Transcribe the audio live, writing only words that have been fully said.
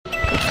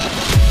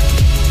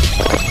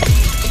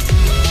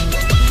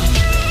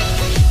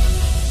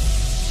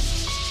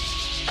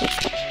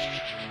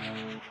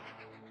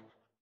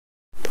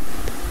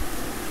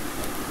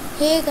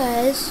Hey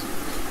guys,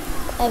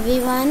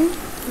 everyone.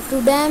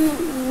 Today I'm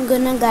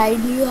gonna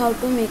guide you how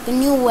to make a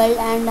new world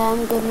and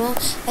I'm gonna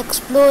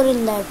explore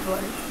in that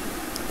world.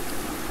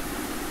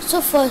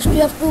 So first you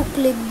have to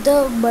click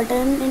the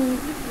button in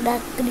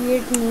that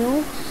create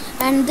new,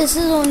 and this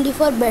is only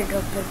for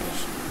Bedrock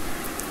Edition.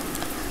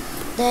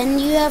 Then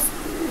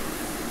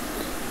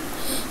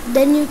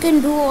you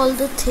can do all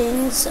the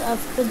things.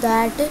 After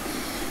that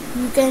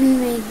you can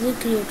make the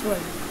create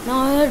world. Now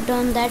I have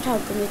done that, how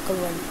to make a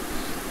world.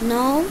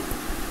 Now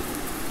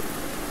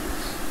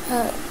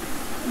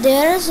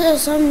there are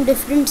some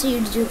different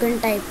seeds you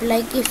can type.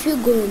 Like if you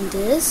go in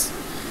this,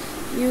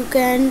 you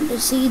can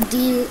see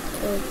the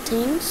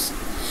things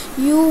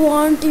you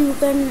want. You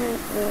can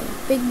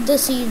pick the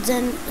seeds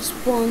and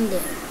spawn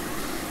there.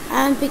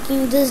 I am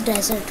picking this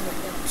desert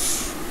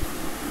village.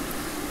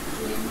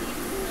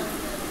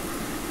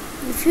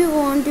 If you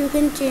want, you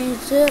can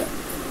change the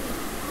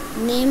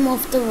name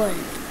of the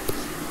world.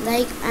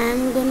 Like I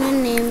am gonna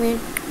name it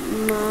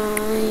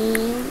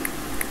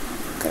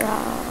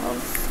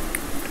Minecraft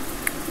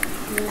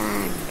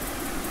land.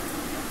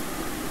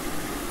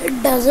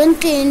 It doesn't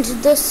change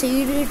the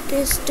seed, it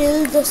is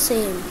still the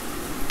same.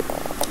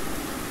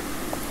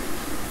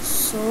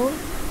 So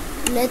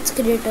let's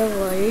create a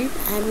world.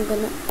 I'm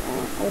gonna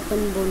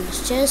open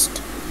bonus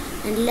chest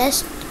and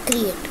let's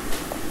create.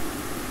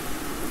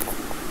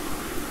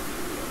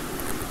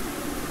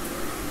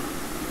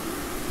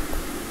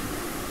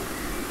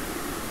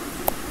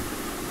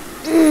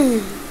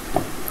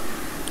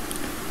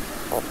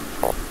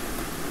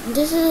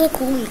 This is a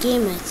cool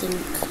game, I think.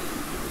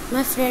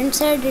 My friend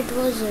said it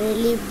was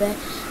really the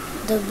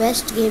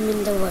best game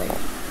in the world.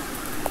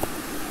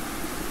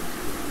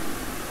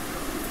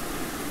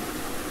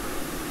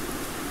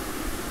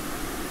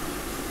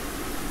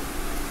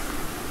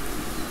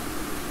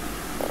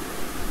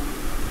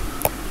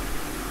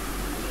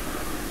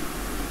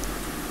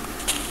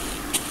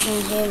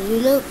 And here you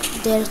look,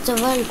 there's the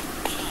world.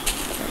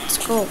 Let's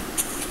go.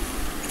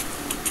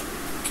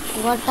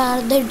 What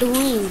are they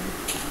doing?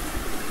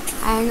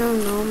 I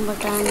don't know,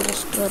 but I'm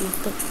just gonna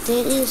pick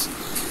this.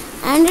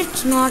 And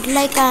it's not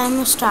like I am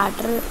a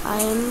starter,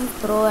 I am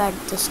pro at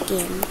this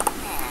game.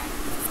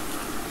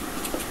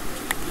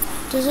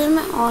 This is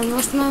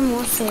almost my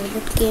most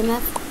favorite game.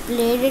 I've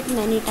played it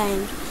many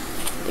times.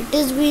 It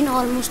has been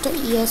almost a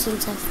year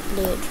since I've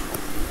played.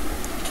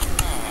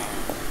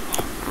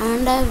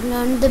 And I've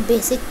learned the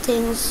basic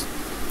things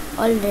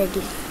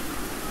already.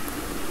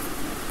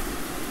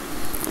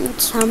 And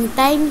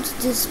sometimes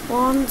the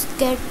spawns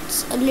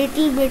gets a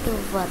little bit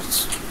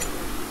worse.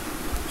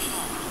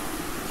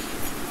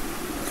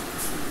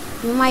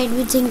 You might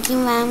be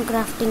thinking why I'm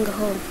crafting a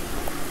home.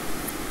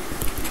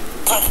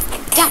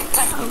 Get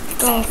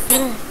out of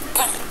it.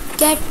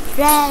 Get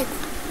wrecked.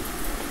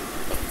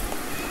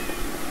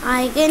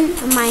 I can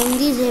mine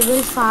these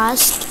able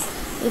fast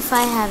if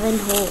I have a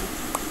home.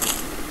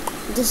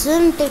 This is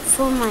a tip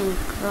for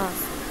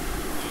Minecraft.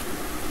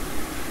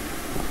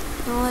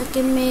 Now I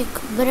can make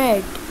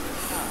bread.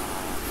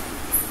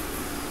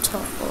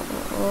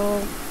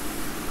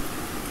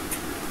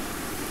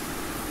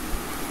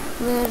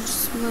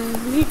 Where's my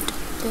wheat?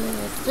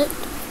 There's it.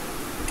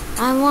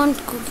 I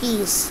want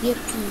cookies.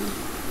 Yippee.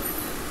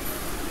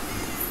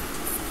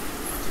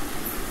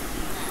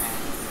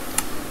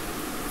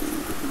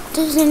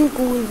 This is a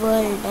cool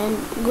world and a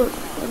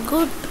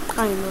good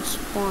kind of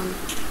spawn.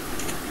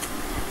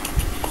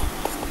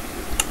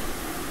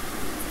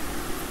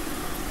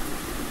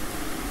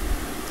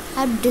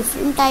 Have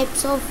different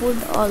types of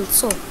wood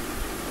also.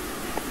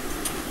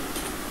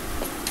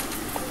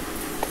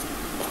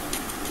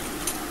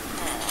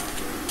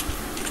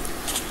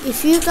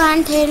 If you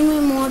can't hear me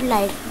more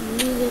lightly,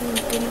 then you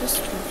can just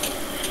speak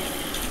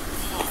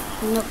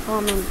in the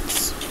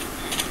comments.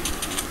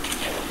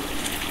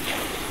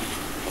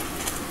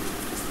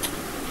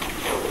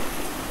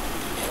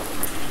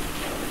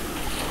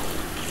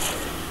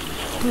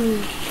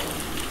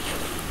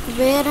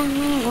 Where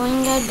am I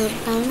going? I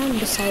cannot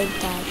decide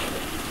that.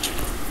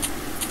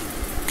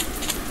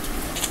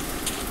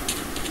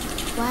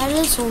 Why are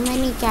there so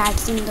many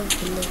cats in the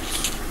village?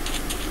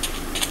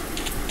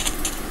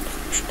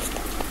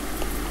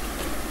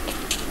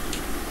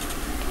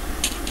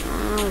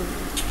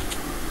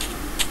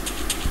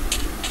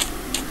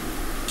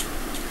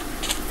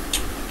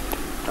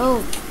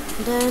 Oh,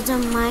 there is a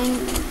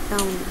mine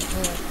down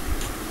here.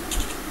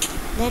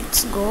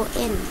 Let's go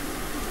in.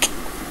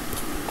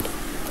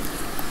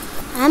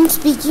 I'm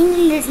speaking a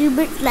little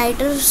bit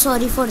lighter,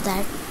 sorry for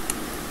that.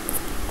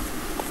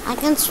 I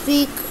can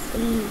speak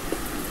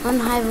on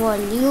high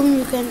volume,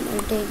 you can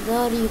take the,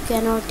 or you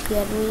cannot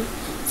hear me.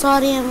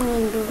 Sorry, I'm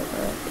going to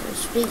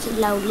speak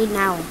loudly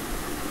now.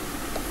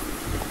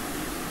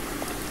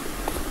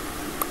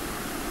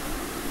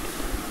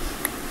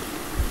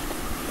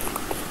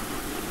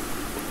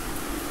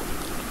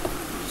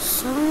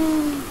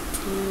 Some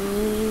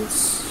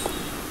things.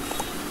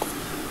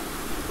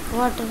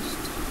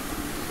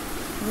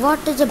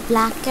 What is a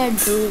black cat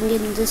doing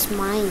in this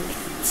mine?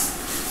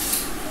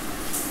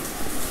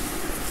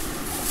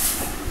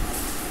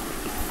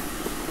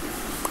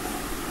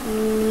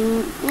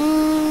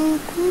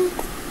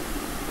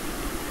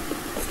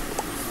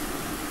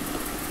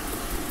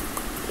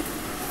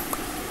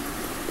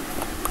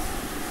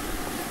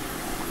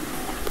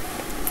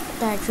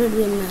 That should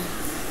be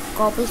enough.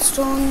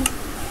 Cobblestone.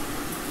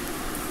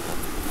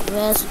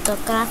 Where's the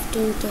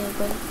crafting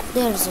table?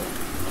 There's it.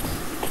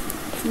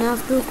 Now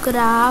to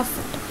craft.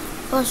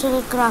 First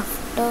I'll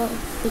craft a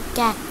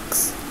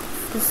pickaxe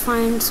to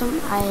find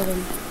some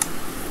iron.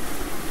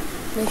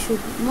 There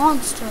should be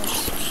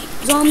monsters.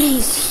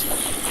 Zombies.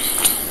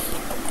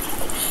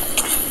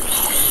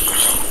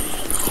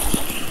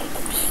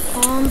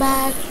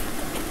 Combat.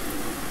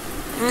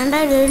 And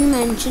I didn't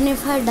mention,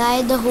 if I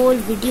die the whole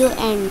video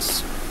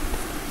ends.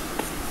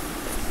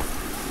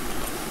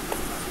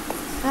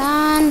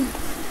 Run.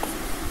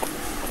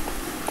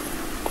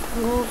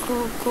 Go,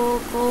 go, go,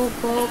 go,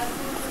 go.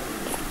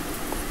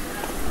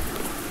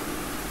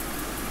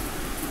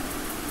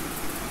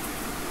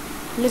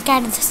 Look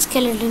at the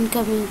skeleton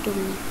coming to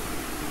me.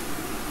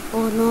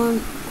 Oh no.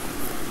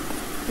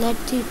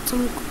 Let's eat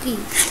some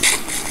cookies.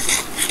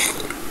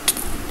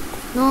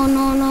 No,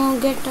 no, no.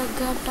 Get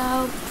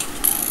out.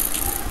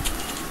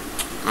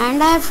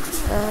 And I have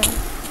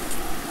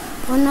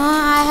oh no,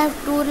 I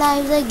have 2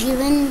 lives I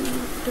given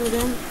to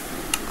them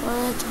because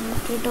I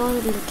thought it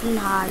was a little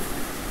hard.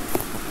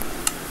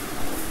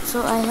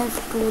 So I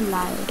have 2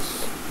 lives.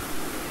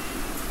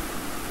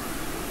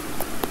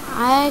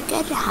 I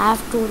can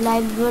have 2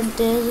 lives, but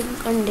there is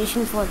a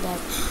condition for that.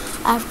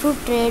 I have to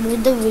trade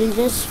with the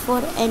villagers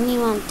for any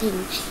one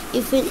thing,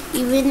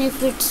 even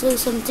if it's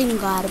something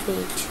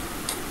garbage,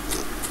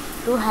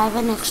 to have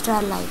an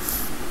extra life.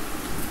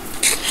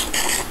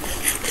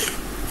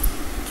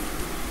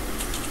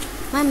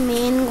 My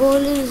main goal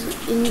is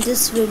in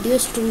this video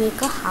is to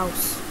make a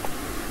house.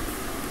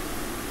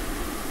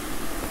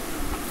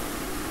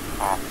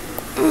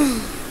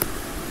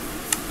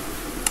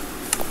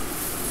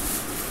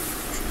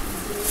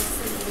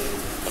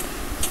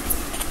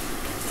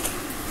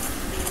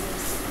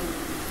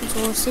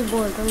 Joshi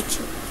बोल रहा हूँ.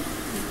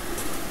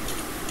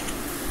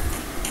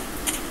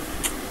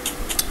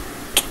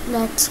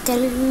 That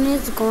skeleton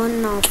is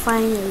gone now.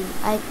 Finally,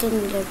 I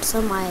can get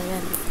some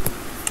iron.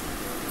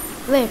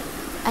 Wait,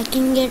 I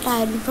can get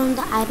iron from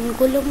the iron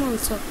golem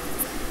also.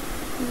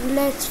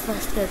 Let's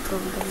first get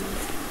from the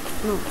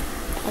no.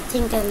 I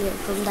think I'll get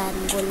from the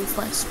iron golem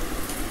first.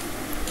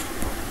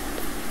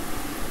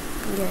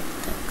 Get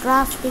the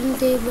crafting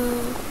table.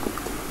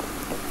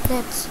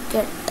 Let's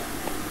get it.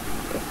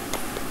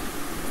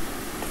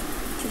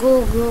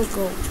 Go, go,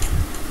 go.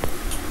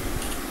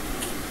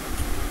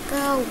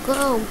 Go,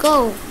 go,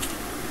 go.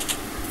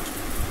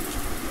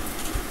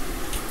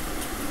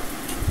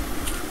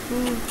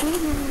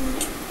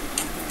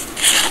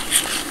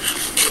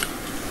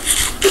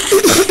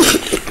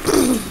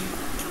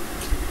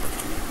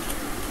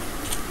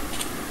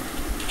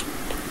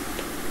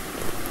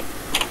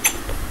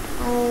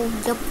 Oh,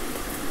 yep.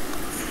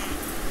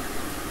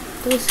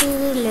 This is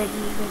a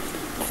little bit.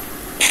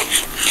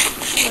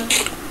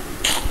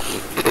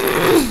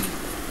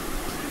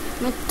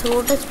 My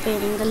throat is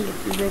paining a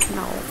little bit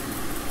now.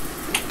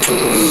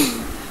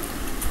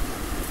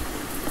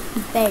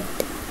 Bed.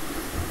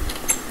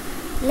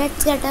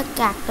 Let's get a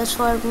cactus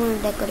for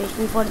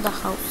decoration for the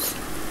house.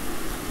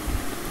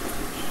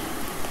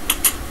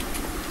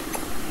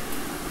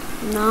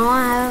 Now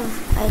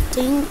I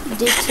think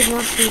this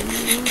enough room.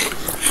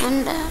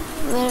 And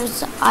where's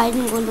the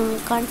iron golem? I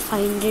can't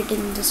find it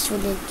in this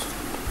village.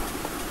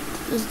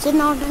 Is there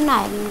not an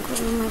iron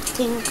golem? I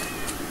think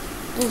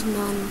there's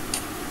none.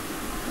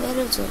 Where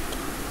is it?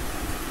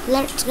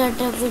 Let's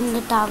get up in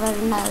the tower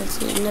and I'll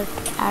see it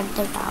at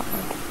the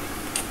tower.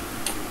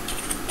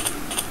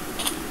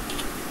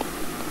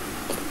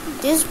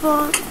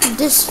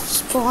 This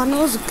spawn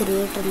was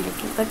great a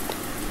little, but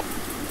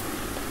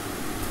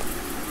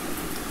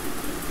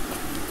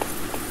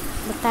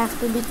I have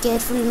to be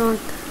careful not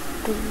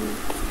to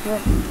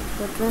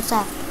put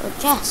myself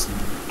a chest.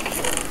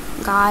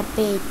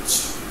 Garbage.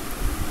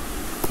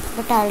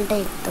 But I'll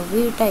take the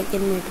wheat. I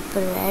can make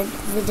bread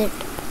with it.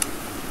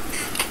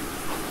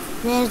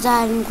 Where's the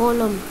iron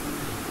golem?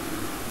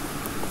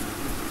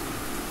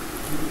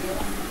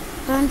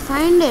 Can't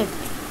find it.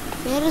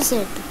 Where is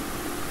it?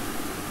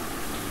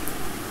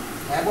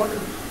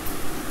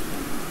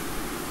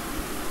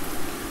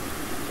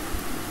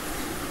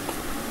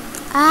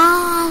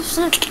 Ah,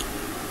 shit.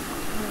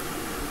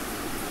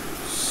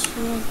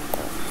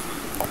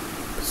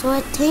 So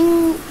I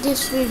think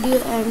this video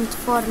ends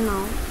for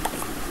now.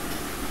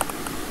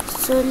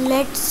 So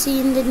let's see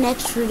in the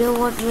next video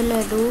what will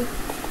I do.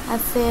 I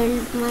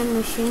failed my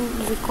mission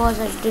because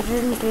I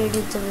didn't trade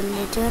with the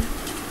villager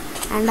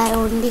and I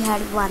only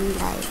had 1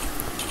 life.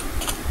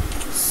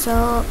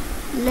 So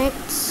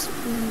let's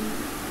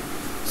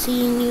see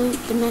you in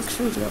the next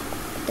video.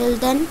 Till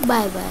then,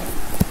 bye bye.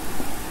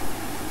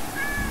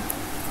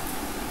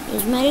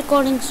 Is my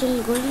recording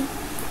still going?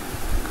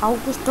 How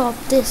to stop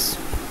this?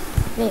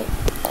 Wait.